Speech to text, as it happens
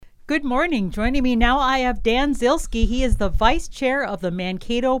Good morning. Joining me now, I have Dan Zilski. He is the vice chair of the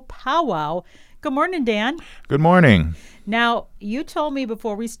Mankato Pow Wow. Good morning, Dan. Good morning. Now, you told me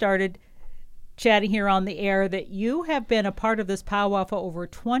before we started chatting here on the air that you have been a part of this powwow for over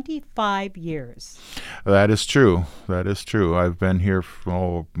 25 years. That is true. That is true. I've been here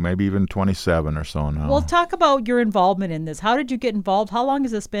for maybe even 27 or so now. Well, talk about your involvement in this. How did you get involved? How long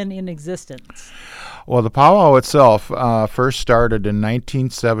has this been in existence? Well, the powwow itself first started in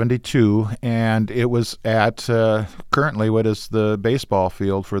 1972, and it was at currently what is the baseball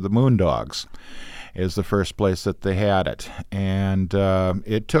field for the Moondogs. Is the first place that they had it. And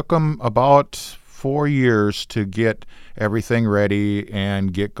it took them about 4 years to get everything ready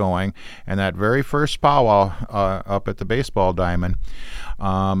and get going. And that very first powwow up at the baseball diamond,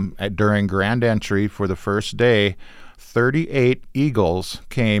 during grand entry for the first day, 38 eagles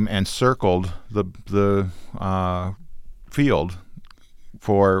came and circled the field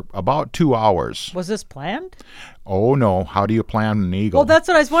for about 2 hours. Was this planned? Oh, no. How do you plan an eagle? Well, that's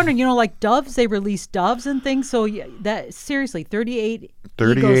what I was wondering. You know, like doves, they release doves and things. So that seriously, 38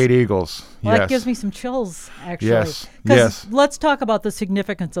 eagles. Well, yes. That gives me some chills, actually. Yes. Because let's talk about the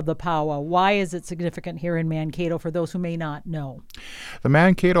significance of the powwow. Why is it significant here in Mankato for those who may not know? The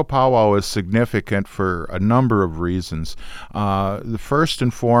Mankato powwow is significant for a number of reasons. The first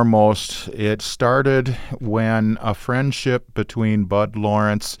and foremost, it started when a friendship between Bud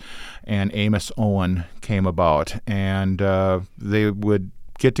Lawrence and Amos Owen came about, and they would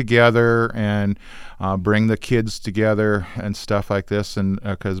get together and bring the kids together and stuff like this, and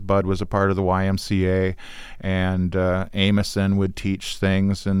because Bud was a part of the YMCA, and Amos then would teach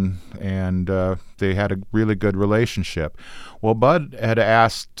things, and they had a really good relationship. Well, Bud had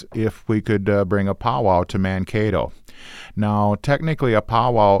asked if we could bring a powwow to Mankato. Now, technically, a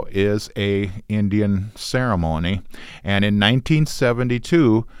powwow is a Indian ceremony, and in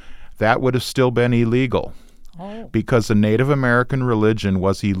 1972, that would have still been illegal. Oh. Because the Native American religion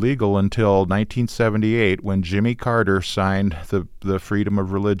was illegal until 1978 when Jimmy Carter signed the Freedom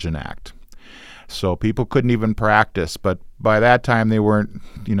of Religion Act. So people couldn't even practice, but by that time they weren't,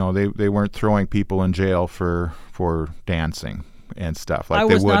 they weren't throwing people in jail for dancing and stuff. Like I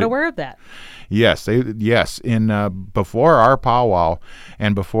was not aware of that. Yes, in before our powwow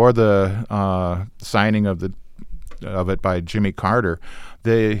and before the signing of it by Jimmy Carter,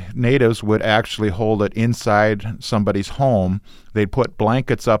 the natives would actually hold it inside somebody's home. They'd put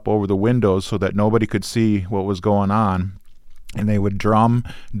blankets up over the windows so that nobody could see what was going on. And they would drum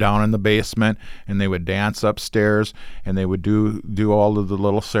down in the basement, and they would dance upstairs, and they would do all of the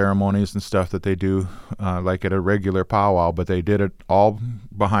little ceremonies and stuff that they do like at a regular powwow, but they did it all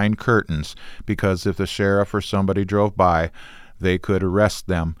behind curtains, because if the sheriff or somebody drove by, they could arrest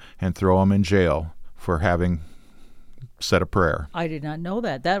them and throw them in jail for having said a prayer. I did not know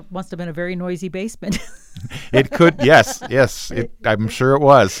that. That must have been a very noisy basement. It could, yes. I'm sure it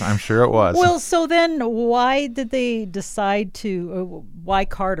was. Well, so then why did they decide why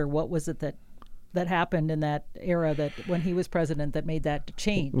Carter? What was it that happened in that era, that when he was president, that made that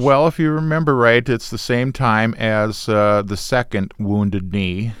change? Well, if you remember right, it's the same time as the second Wounded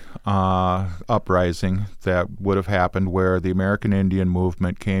Knee uprising that would have happened, where the American Indian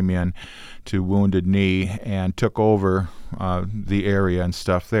movement came in to Wounded Knee and took over the area and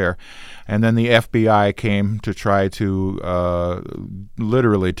stuff there. And then the FBI came to try to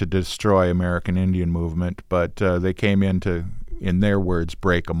literally to destroy American Indian movement, but they came in to, in their words,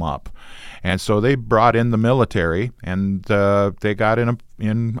 break them up. And so they brought in the military, and they got in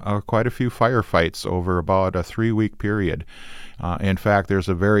quite a fedo firefights over about a 3-week period. In fact, there's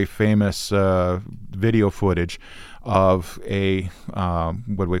a very famous video footage of a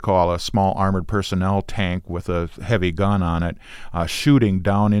what we call a small armored personnel tank with a heavy gun on it, shooting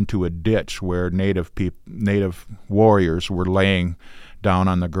down into a ditch where native warriors were laying down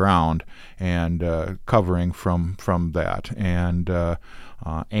on the ground and covering from that. And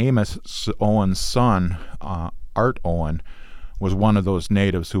Amos Owen's son, Art Owen, was one of those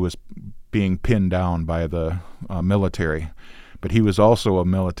natives who was being pinned down by the military. But he was also a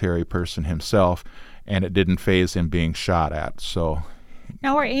military person himself, and it didn't faze him being shot at. So,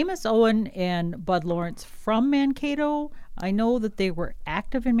 now, are Amos Owen and Bud Lawrence from Mankato? I know that they were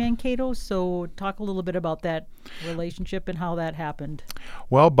active in Mankato, so talk a little bit about that relationship and how that happened.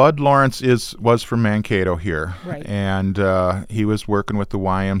 Well, Bud Lawrence was from Mankato here, right, and he was working with the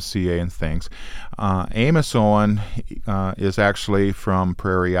YMCA and things. Amos Owen is actually from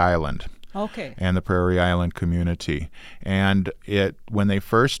Prairie Island. Okay. And the Prairie Island community. And when they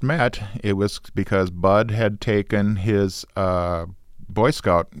first met, it was because Bud had taken his Boy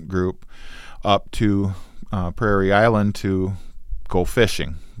Scout group up to Prairie Island to go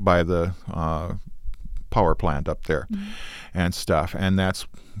fishing by the power plant up there and stuff. And that's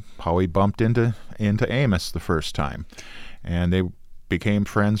how he bumped into Amos the first time. And they became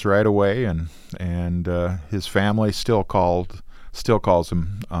friends right away, and his family still calls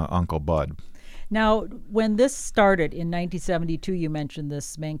him Uncle Bud. Now, when this started in 1972, you mentioned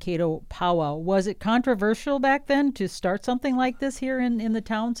this Mankato Pow Wow. Was it controversial back then to start something like this here in the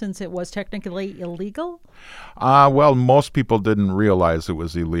town, since it was technically illegal? Well, most people didn't realize it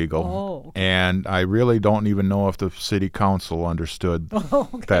was illegal. Oh, okay. And I really don't even know if the city council understood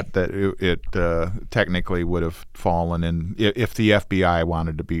that it technically would have fallen in if the FBI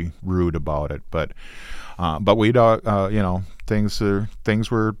wanted to be rude about it. But we don't,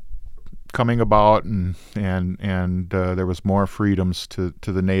 things were coming about, and there was more freedoms to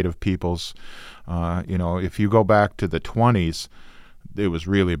the native peoples. If you go back to the 20s, it was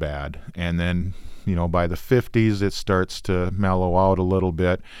really bad, and then by the 50s it starts to mellow out a little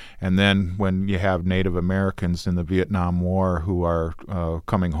bit, and then when you have Native Americans in the Vietnam War who are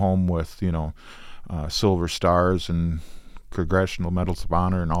coming home with silver stars and Congressional Medals of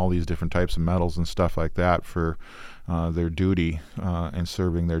Honor and all these different types of medals and stuff like that for their duty and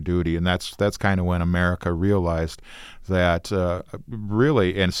serving their duty. And that's kind of when America realized that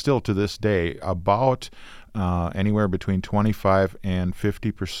really, and still to this day, about anywhere between 25 and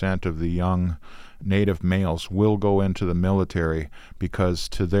 50% of the young Native males will go into the military, because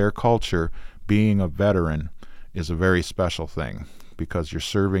to their culture, being a veteran is a very special thing, because you're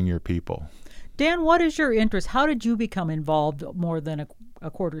serving your people. Dan, what is your interest? How did you become involved more than a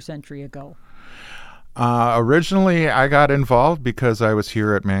quarter century ago? Originally, I got involved because I was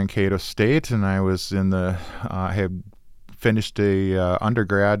here at Mankato State, and I was had finished a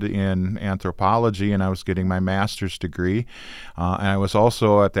undergrad in anthropology, and I was getting my master's degree. And I was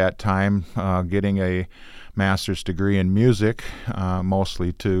also at that time getting a master's degree in music,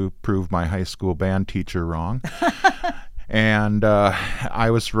 mostly to prove my high school band teacher wrong. And I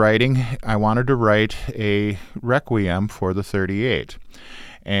wanted to write a requiem for the 38.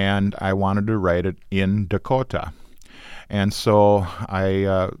 And I wanted to write it in Dakota. And so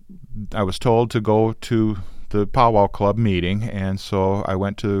I was told to go to the Pow Wow Club meeting, and so I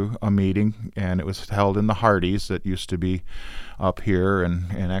went to a meeting, and it was held in the Hardee's that used to be up here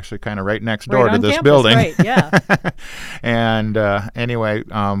and actually kind of right next door to this campus, building. Right, yeah. And anyway,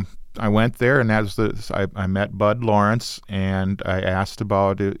 I went there, and I met Bud Lawrence, and I asked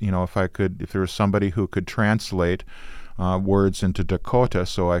about if there was somebody who could translate words into Dakota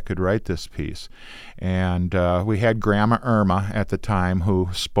so I could write this piece. And we had Grandma Irma at the time who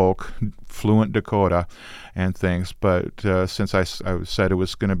spoke fluent Dakota and things, but since I said it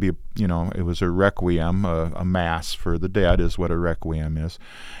was going to be, it was a requiem, a mass for the dead is what a requiem is,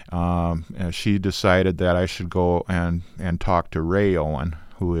 she decided that I should go and talk to Ray Owen,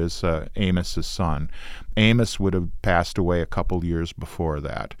 who is Amos's son. Amos would have passed away a couple years before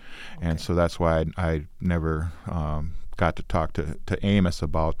that, and so that's why I never got to talk to Amos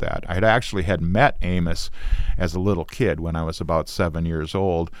about that. I had met Amos as a little kid when I was about 7 years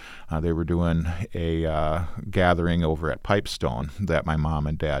old. They were doing a gathering over at Pipestone that my mom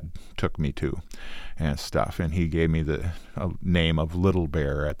and dad took me to and stuff, and he gave me the name of Little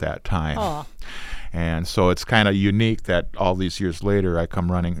Bear at that time. Aww. And so it's kind of unique that all these years later I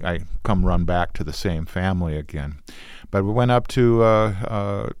come run back to the same family again. But we went up to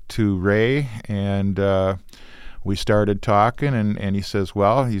Ray, and we started talking, and he says,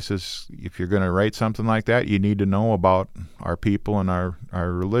 if you're going to write something like that, you need to know about our people and our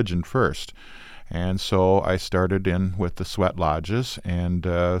religion first. And so I started in with the sweat lodges and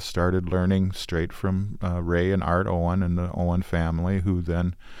started learning straight from Ray and Art Owen and the Owen family, who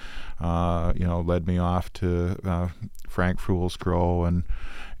then led me off to Frank Foolscrow and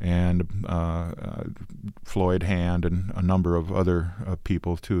Floyd Hand and a number of other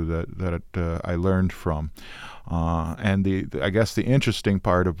people too that I learned from. And I guess the interesting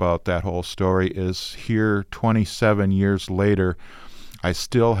part about that whole story is here 27 years later, I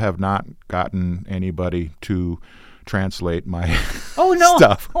still have not gotten anybody to translate my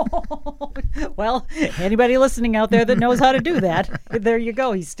stuff. Well, anybody listening out there that knows how to do that, there you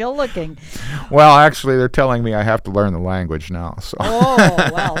go. He's still looking. Well, actually, they're telling me I have to learn the language now. So. Oh,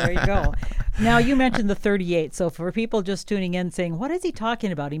 well, there you go. Now, you mentioned the 38. So for people just tuning in saying, what is he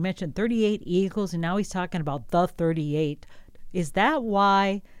talking about? He mentioned 38 eagles, and now he's talking about the 38. Is that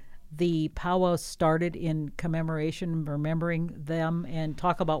why the powwow started in commemoration, remembering them, and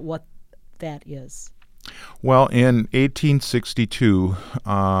talk about what that is? Well, in 1862,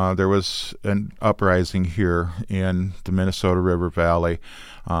 there was an uprising here in the Minnesota River Valley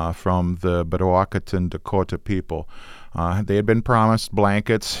from the Bedouin Dakota people They had been promised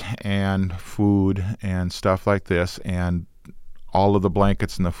blankets and food and stuff like this, and all of the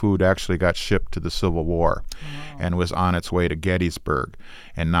blankets and the food actually got shipped to the Civil War and was on its way to Gettysburg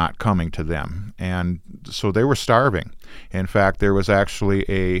and not coming to them. And so they were starving. In fact, there was actually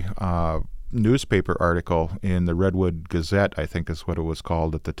a newspaper article in the Redwood Gazette, I think is what it was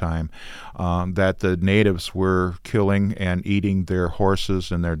called at the time, that the natives were killing and eating their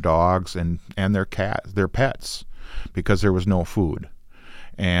horses and their dogs and their their pets, because there was no food.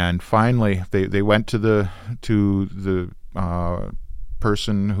 And finally, they went to the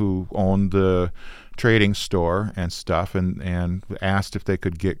person who owned the trading store and stuff, and asked if they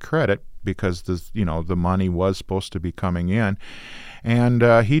could get credit, because the money was supposed to be coming in.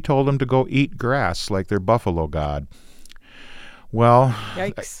 And he told them to go eat grass like their buffalo god. Well,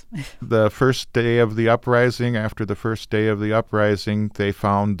 Yikes. the first day of the uprising, after the first day of the uprising, they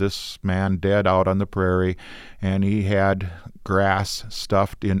found this man dead out on the prairie, and he had grass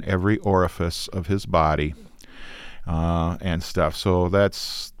stuffed in every orifice of his body and stuff. So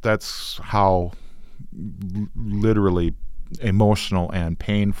that's how literally emotional and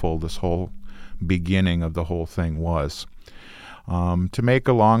painful this whole beginning of the whole thing was. To make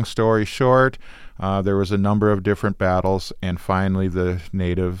a long story short, there was a number of different battles, and finally the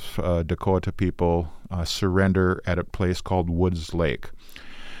native Dakota people surrender at a place called Woods Lake.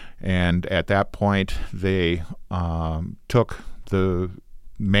 And at that point, they took the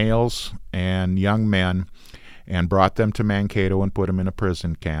males and young men and brought them to Mankato and put them in a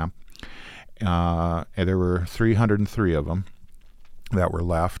prison camp. And there were 303 of them that were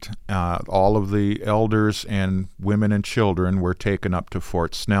left. All of the elders and women and children were taken up to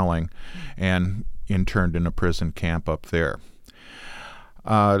Fort Snelling and interned in a prison camp up there.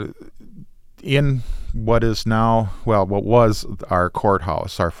 In what is now, what was our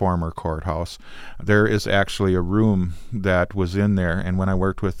courthouse, our former courthouse, there is actually a room that was in there. And when I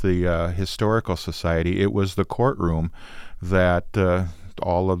worked with the Historical Society, it was the courtroom that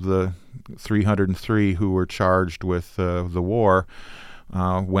all of the 303 who were charged with the war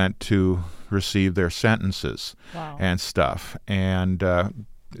went to receive their sentences. Wow. And stuff. And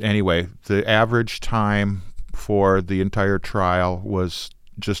anyway, the average time for the entire trial was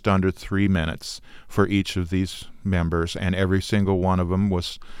just under 3 minutes for each of these members, and every single one of them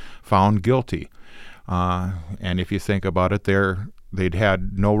was found guilty. And if you think about it, they'd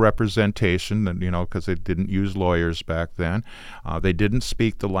had no representation, because they didn't use lawyers back then. They didn't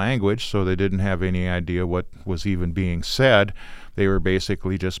speak the language, so they didn't have any idea what was even being said. They were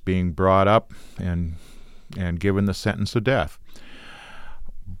basically just being brought up and given the sentence of death.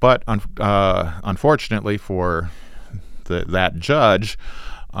 But unfortunately for that judge,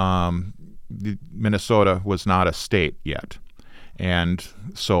 Minnesota was not a state yet. And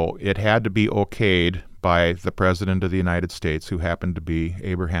so it had to be okayed by the President of the United States, who happened to be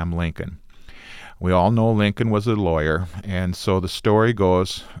Abraham Lincoln. We all know Lincoln was a lawyer, and so the story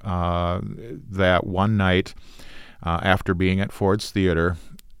goes that one night after being at Ford's Theater,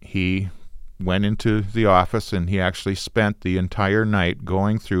 he went into the office and he actually spent the entire night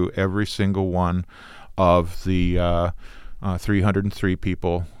going through every single one of the 303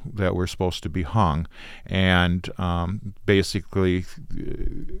 people that were supposed to be hung, and basically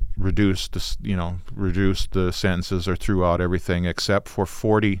reduced the sentences, or threw out everything except for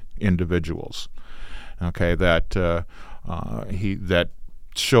 40 individuals. Okay, that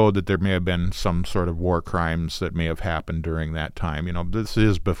showed that there may have been some sort of war crimes that may have happened during that time. This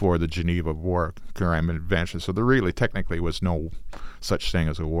is before the Geneva War Crime Convention, so there really technically was no such thing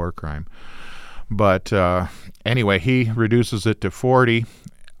as a war crime. But anyway, he reduces it to 40,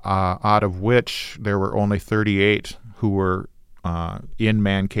 out of which there were only 38 who were in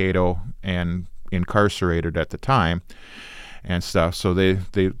Mankato and incarcerated at the time and stuff. So they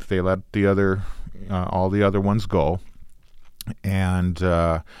let all the other ones go. And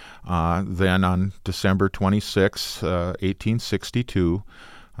then on December 26, 1862,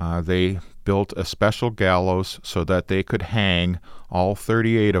 they built a special gallows so that they could hang all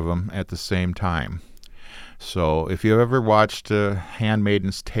 38 of them at the same time. So if you ever watched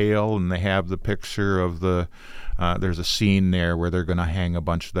Handmaid's Tale, and they have the picture of there's a scene there where they're going to hang a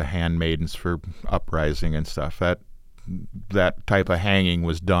bunch of the handmaidens for uprising and stuff. That type of hanging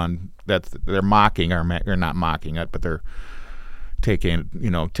was done. They're mocking, or not mocking it, but they're taking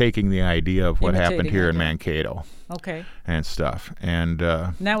the idea of what happened here in Mankato. Okay. And stuff. And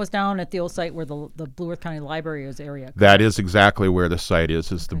that was down at the old site where the Blue Earth County Library is area. Correct? That is exactly where the site is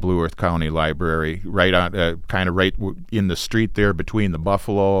the Blue Earth County Library, right on, kind of right in the street there between the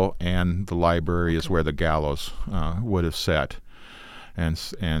Buffalo and the library is where the gallows would have set and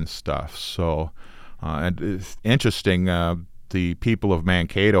stuff. So And it's interesting, the people of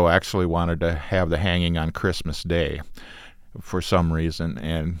Mankato actually wanted to have the hanging on Christmas Day for some reason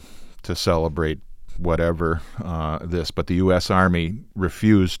and to celebrate whatever this. But the U.S. Army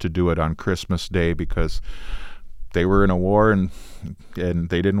refused to do it on Christmas Day because they were in a war and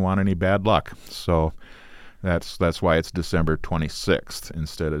they didn't want any bad luck. So that's why it's December 26th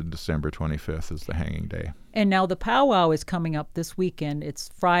instead of December 25th is the hanging day. And now the powwow is coming up this weekend. It's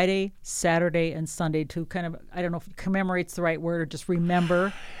Friday, Saturday, and Sunday to kind of, I don't know if commemorate's the right word or just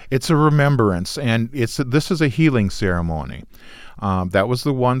remember. It's a remembrance, and this is a healing ceremony. That was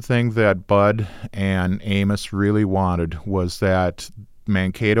the one thing that Bud and Amos really wanted, was that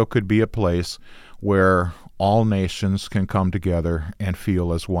Mankato could be a place where all nations can come together and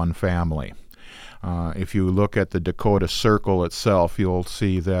feel as one family. If you look at the Dakota Circle itself, you'll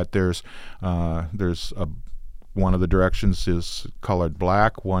see that there's one of the directions is colored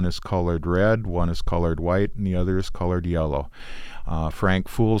black, one is colored red, one is colored white, and the other is colored yellow. Frank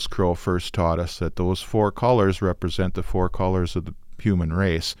Foolscrow first taught us that those 4 colors represent the 4 colors of the human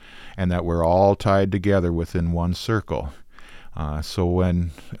race, and that we're all tied together within one circle. So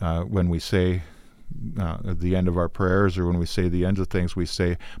when we say at the end of our prayers, or when we say the end of things, we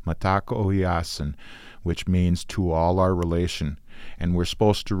say Matako Oyasin, which means to all our relation. And we're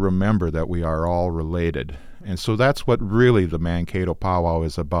supposed to remember that we are all related. And so that's what really the Mankato Pow Wow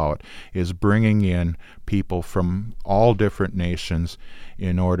is about, is bringing in people from all different nations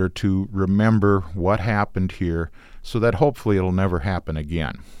in order to remember what happened here so that hopefully it'll never happen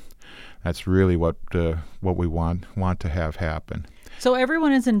again. That's really what we want to have happen. So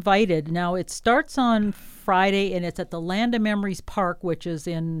everyone is invited. Now it starts on Friday, and it's at the Land of Memories Park, which is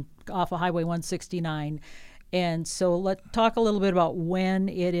off of Highway 169. And so let's talk a little bit about when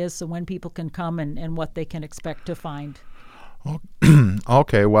it is, so when people can come and what they can expect to find.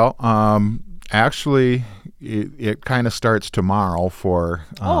 Okay, well, actually, it kind of starts tomorrow for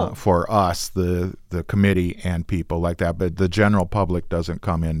us, the committee and people like that. But the general public doesn't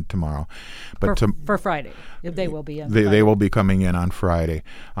come in tomorrow. But for Friday, they will be in. They will be coming in on Friday.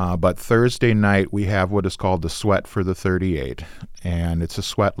 But Thursday night we have what is called the Sweat for the 38, and it's a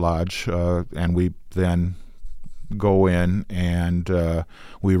sweat lodge, and we then go in and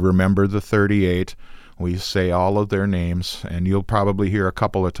we remember the 38. We say all of their names, and you'll probably hear a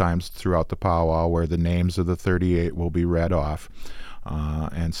couple of times throughout the powwow where the names of the 38 will be read off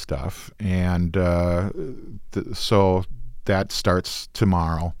and stuff. And so that starts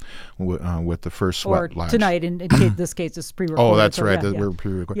tomorrow with the first sweat lodge. Or tonight, in this case, it's pre-recorded. Oh, that's right. Yeah. We're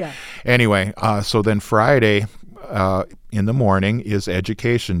pre-recorded. Yeah. Anyway, so then Friday in the morning is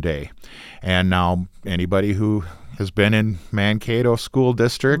Education Day. And now anybody who has been in Mankato School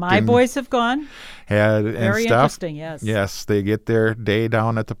District. My boys have gone. Very interesting, yes. Yes, they get their day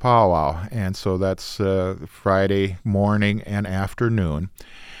down at the powwow. And so that's Friday morning and afternoon.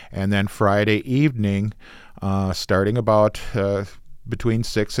 And then Friday evening, starting about between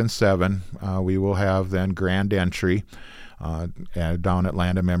 6 and 7, we will have then grand entry down at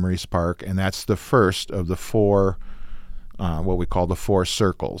Land of Memories Park. And that's the first of the 4 what we call the 4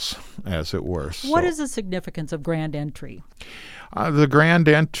 circles, as it were. What is the significance of grand entry? The grand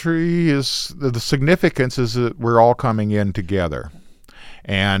entry is the significance is that we're all coming in together,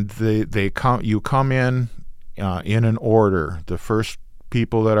 and you come in an order. The first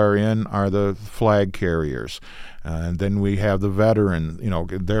people that are in are the flag carriers, and then we have the veteran.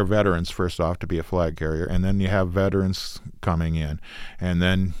 They're veterans first off to be a flag carrier, and then you have veterans coming in, and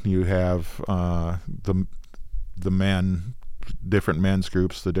then you have the men, different men's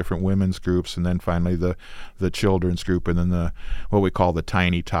groups, the different women's groups, and then finally the children's group, and then what we call the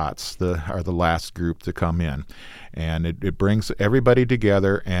tiny tots are the last group to come in. And it brings everybody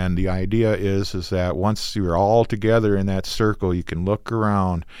together, and the idea is that once you're all together in that circle, you can look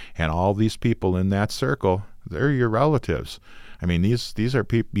around, and all these people in that circle, they're your relatives. I mean, these are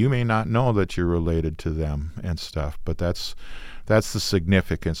people, you may not know that you're related to them and stuff, but that's the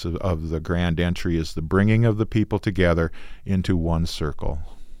significance of the grand entry, is the bringing of the people together into one circle.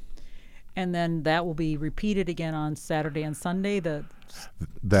 And then that will be repeated again on Saturday and Sunday. That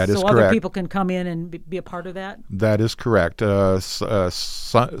is correct. So other people can come in and be a part of that? That is correct.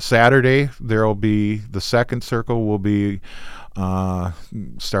 Saturday, the second circle will be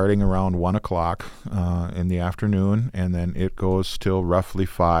starting around 1 o'clock in the afternoon, and then it goes till roughly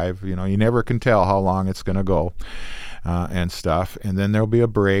 5. You never can tell how long it's going to go. And stuff, and then there'll be a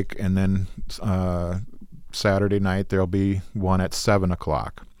break, and then Saturday night there'll be one at 7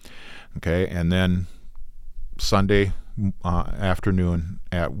 o'clock. Okay, and then Sunday afternoon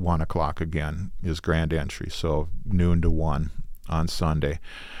at 1 o'clock again is grand entry, so noon to 1 on Sunday.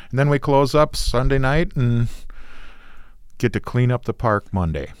 And then we close up Sunday night and get to clean up the park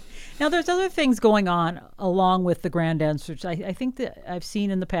Monday. Now, there's other things going on along with the Grand Dance, which I think that I've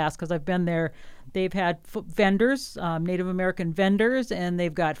seen in the past because I've been there. They've had vendors, Native American vendors, and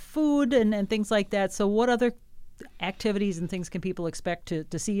they've got food and things like that. So what other activities and things can people expect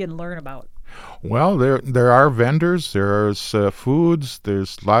to see and learn about? Well, there are vendors, there's foods,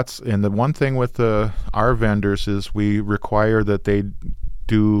 there's lots. And the one thing with our vendors is we require that they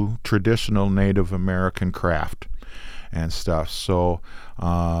do traditional Native American craft and stuff. So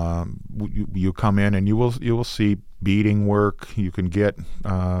you come in and you will see beading work. You can get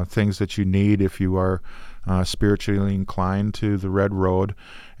things that you need if you are spiritually inclined to the Red Road,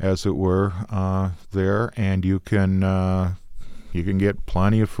 as it were, there, and you can get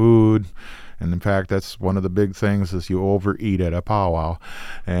plenty of food. And in fact, that's one of the big things is you overeat at a powwow.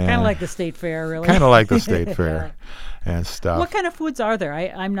 Kind of like the state fair, really. Kind of like the state fair and stuff. What kind of foods are there?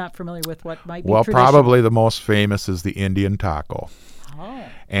 I'm not familiar with what might be Well, traditional. probably the most famous is the Indian taco. Oh.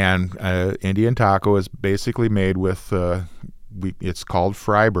 And Indian taco is basically made with, it's called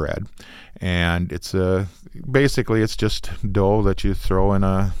fry bread. And it's basically it's just dough that you throw in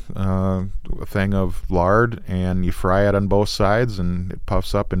a thing of lard, and you fry it on both sides, and it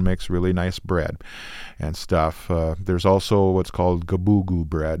puffs up and makes really nice bread and stuff. There's also what's called gabugu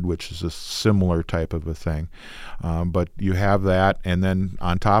bread, which is a similar type of a thing. But you have that, and then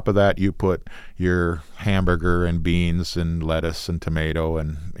on top of that you put your hamburger and beans and lettuce and tomato,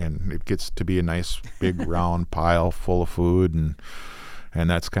 and it gets to be a nice big round pile full of food, and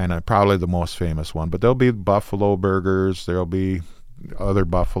that's kind of probably the most famous one. But there'll be buffalo burgers. There'll be other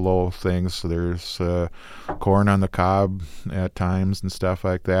buffalo things. There's corn on the cob at times and stuff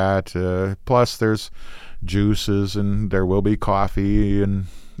like that. Plus, there's juices, and there will be coffee, and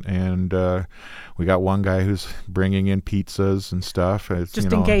we got one guy who's bringing in pizzas and stuff. It's,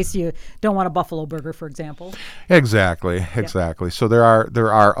 just in case you don't want a buffalo burger, for example. Exactly. Yeah. So there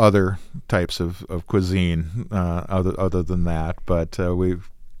are other types of cuisine other than that, but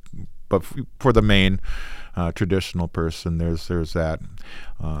for the main traditional person, there's that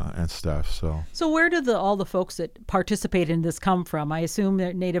and stuff. So where do all the folks that participate in this come from? I assume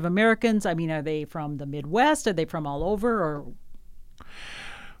they're Native Americans. I mean, are they from the Midwest? Are they from all over, or?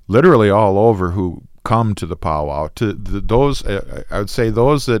 Literally all over who come to the powwow. Those, I would say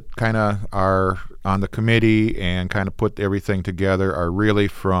those that kind of are on the committee and kind of put everything together are really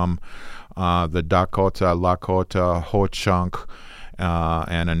from the Dakota, Lakota, Ho-Chunk,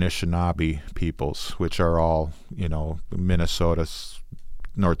 and Anishinaabe peoples, which are all, Minnesota,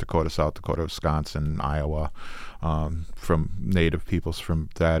 North Dakota, South Dakota, Wisconsin, Iowa, from native peoples from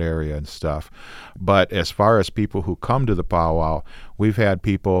that area and stuff. But as far as people who come to the powwow, we've had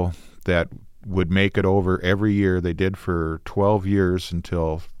people that would make it over every year. They did for 12 years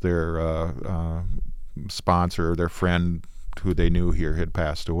until their sponsor, their friend who they knew here, had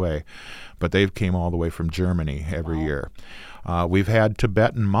passed away. But they came all the way from Germany every year. We've had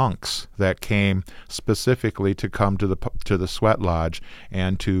Tibetan monks that came specifically to come to the sweat lodge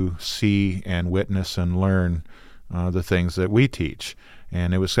and to see and witness and learn the things that we teach.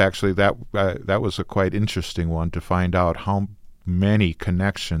 And it was actually that was a quite interesting one to find out how many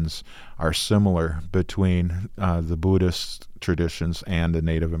connections are similar between the Buddhist traditions and the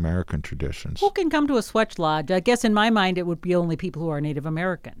Native American traditions. Who can come to a sweat lodge? I guess in my mind it would be only people who are Native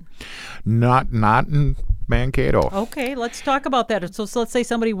American. Not in Mankato. Okay, let's talk about that. So let's say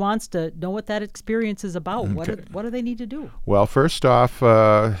somebody wants to know what that experience is about. Okay. What do they need to do? Well, first off,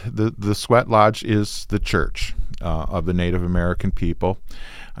 the sweat lodge is the church of the Native American people.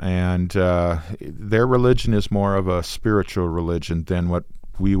 And their religion is more of a spiritual religion than what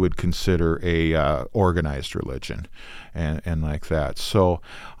we would consider a organized religion and like that. So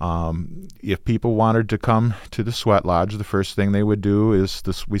if people wanted to come to the sweat lodge, the first thing they would do is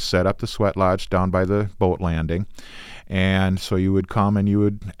we set up the sweat lodge down by the boat landing. And so you would come and you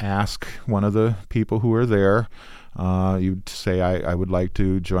would ask one of the people who are there. You'd say, I would like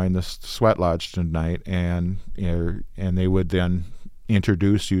to join this sweat lodge tonight, and they would then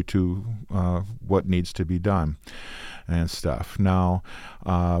introduce you to what needs to be done and stuff. Now,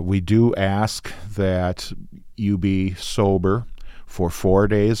 we do ask that you be sober for 4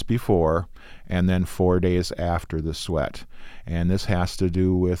 days before and then 4 days after the sweat. And this has to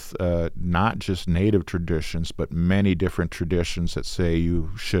do with not just Native traditions, but many different traditions that say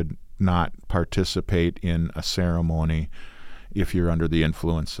you should not participate in a ceremony if you're under the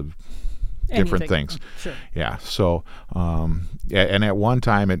influence of different Anything. things. Sure. Yeah. So, and at one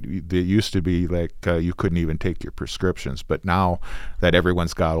time it used to be like you couldn't even take your prescriptions, but now that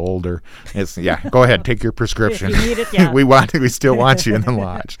everyone's got older, it's go ahead, take your prescription. If you need it, yeah. we still want you in the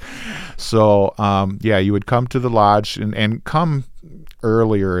lodge. So, you would come to the lodge and come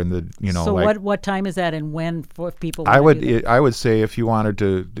earlier in the So like, what time is that, and when for people? I would say if you wanted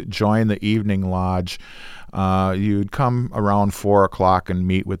to join the evening lodge, you'd come around 4:00 and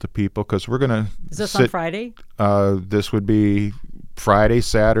meet with the people, because we're gonna. Is this on Friday? This would be Friday,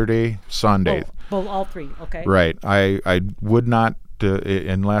 Saturday, Sunday. Well, all three. Okay. Right. I would not.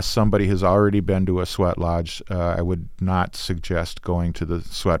 Unless somebody has already been to a sweat lodge, I would not suggest going to the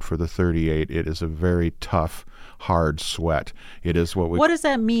sweat for the 38. It is a very tough, hard sweat. It is What does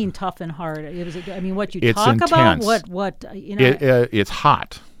that mean, tough and hard? What you it's talk intense. about? What it's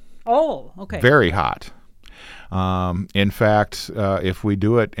hot. Oh, okay. Very hot. In fact, if we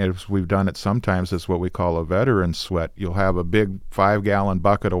do it, as we've done it sometimes, it's what we call a veteran sweat. You'll have a big 5-gallon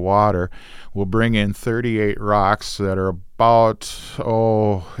bucket of water. We'll bring in 38 rocks that are about,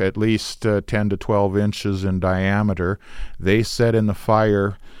 at least 10 to 12 inches in diameter. They set in the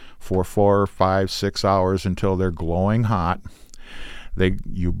fire for 4, 5, 6 hours until they're glowing hot. They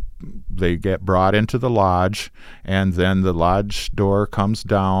get brought into the lodge, and then the lodge door comes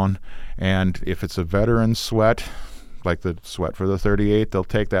down, and if it's a veteran sweat, like the sweat for the 38, they'll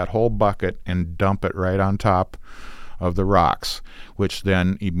take that whole bucket and dump it right on top of the rocks, which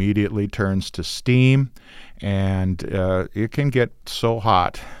then immediately turns to steam, and it can get so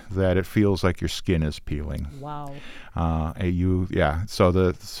hot that it feels like your skin is peeling. Wow.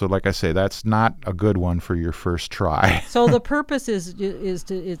 So like I say, that's not a good one for your first try. So the purpose is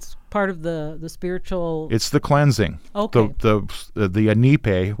it's part of the spiritual. It's the cleansing. Okay. The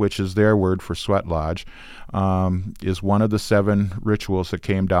anipe, which is their word for sweat lodge, is one of the 7 rituals that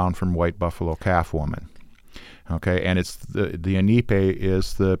came down from White Buffalo Calf Woman. Okay, and it's the anipe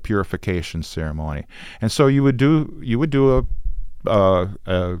is the purification ceremony, and so you would do a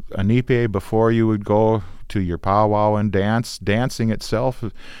anipe before you would go to your powwow and dance. Dancing itself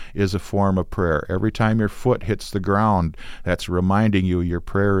is a form of prayer. Every time your foot hits the ground, that's reminding you your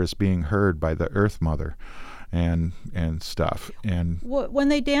prayer is being heard by the Earth Mother, and stuff. And when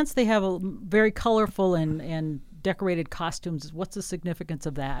they dance, they have a very colorful and decorated costumes. What's the significance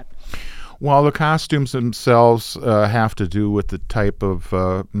of that? Well, the costumes themselves have to do with the type of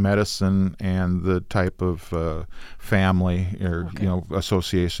medicine and the type of family or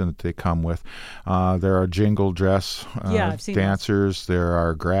association that they come with. There are jingle dress dancers. There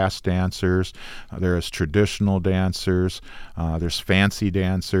are grass dancers. There's traditional dancers. There's fancy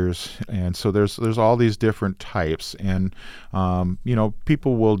dancers, and so there's all these different types. And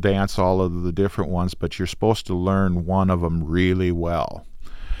people will dance all of the different ones, but you're supposed to learn one of them really well.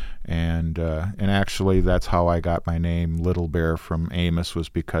 And actually, that's how I got my name, Little Bear, from Amos, was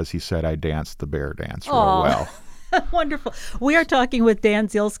because he said I danced the bear dance real well. Wonderful. We are talking with Dan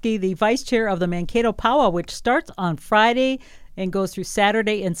Zielski, the vice chair of the Mankato Pow Wow, which starts on Friday and goes through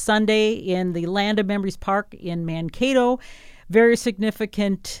Saturday and Sunday in the Land of Memories Park in Mankato. Very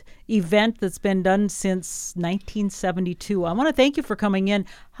significant event that's been done since 1972. I want to thank you for coming in.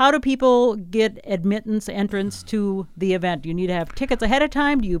 How do people get entrance to the event? Do you need to have tickets ahead of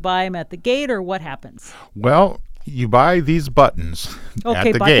time? Do you buy them at the gate, or what happens? Well, you buy these buttons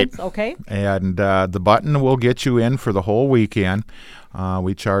at the gate. Okay. And the button will get you in for the whole weekend.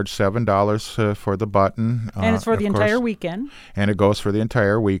 We charge $7 for the button. And it's for the entire weekend. And it goes for the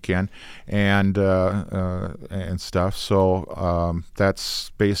entire weekend and stuff. So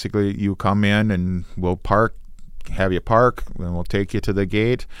that's basically, you come in and we'll have you park, and we'll take you to the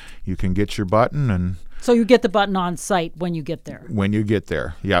gate. You can get your button, and so you get the button on site when you get there. When you get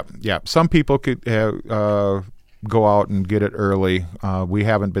there, yep. Some people could go out and get it early. We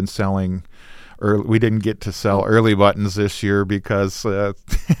haven't been selling early. We didn't get to sell early buttons this year because,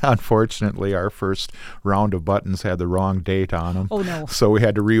 unfortunately, our first round of buttons had the wrong date on them. Oh, no. So we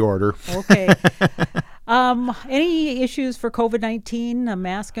had to reorder. Okay. Any issues for COVID-19, a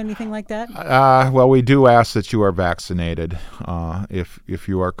mask, anything like that? Well, we do ask that you are vaccinated if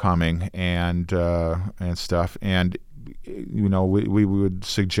you are coming and stuff. And we would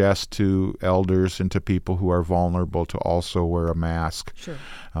suggest to elders and to people who are vulnerable to also wear a mask. Sure.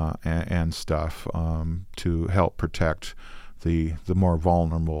 And stuff to help protect the more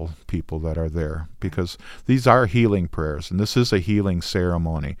vulnerable people that are there, because these are healing prayers, and this is a healing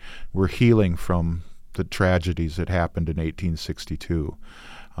ceremony. We're healing from the tragedies that happened in 1862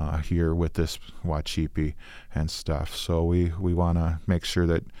 here with this Wachipi and stuff. So we want to make sure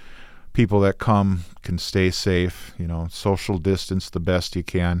that people that come can stay safe, social distance the best you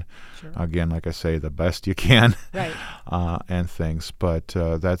can. Sure. Again, like I say, the best you can. Right. And things. But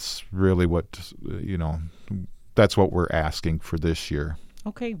that's really what, that's what we're asking for this year.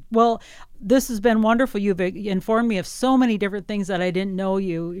 Okay. Well, this has been wonderful. You've informed me of so many different things that I didn't know.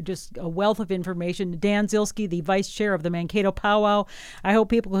 Just a wealth of information. Dan Zielski, the vice chair of the Mankato Pow Wow. I hope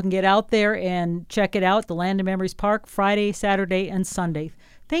people can get out there and check it out, the Land of Memories Park, Friday, Saturday, and Sunday.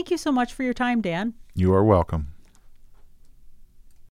 Thank you so much for your time, Dan. You are welcome.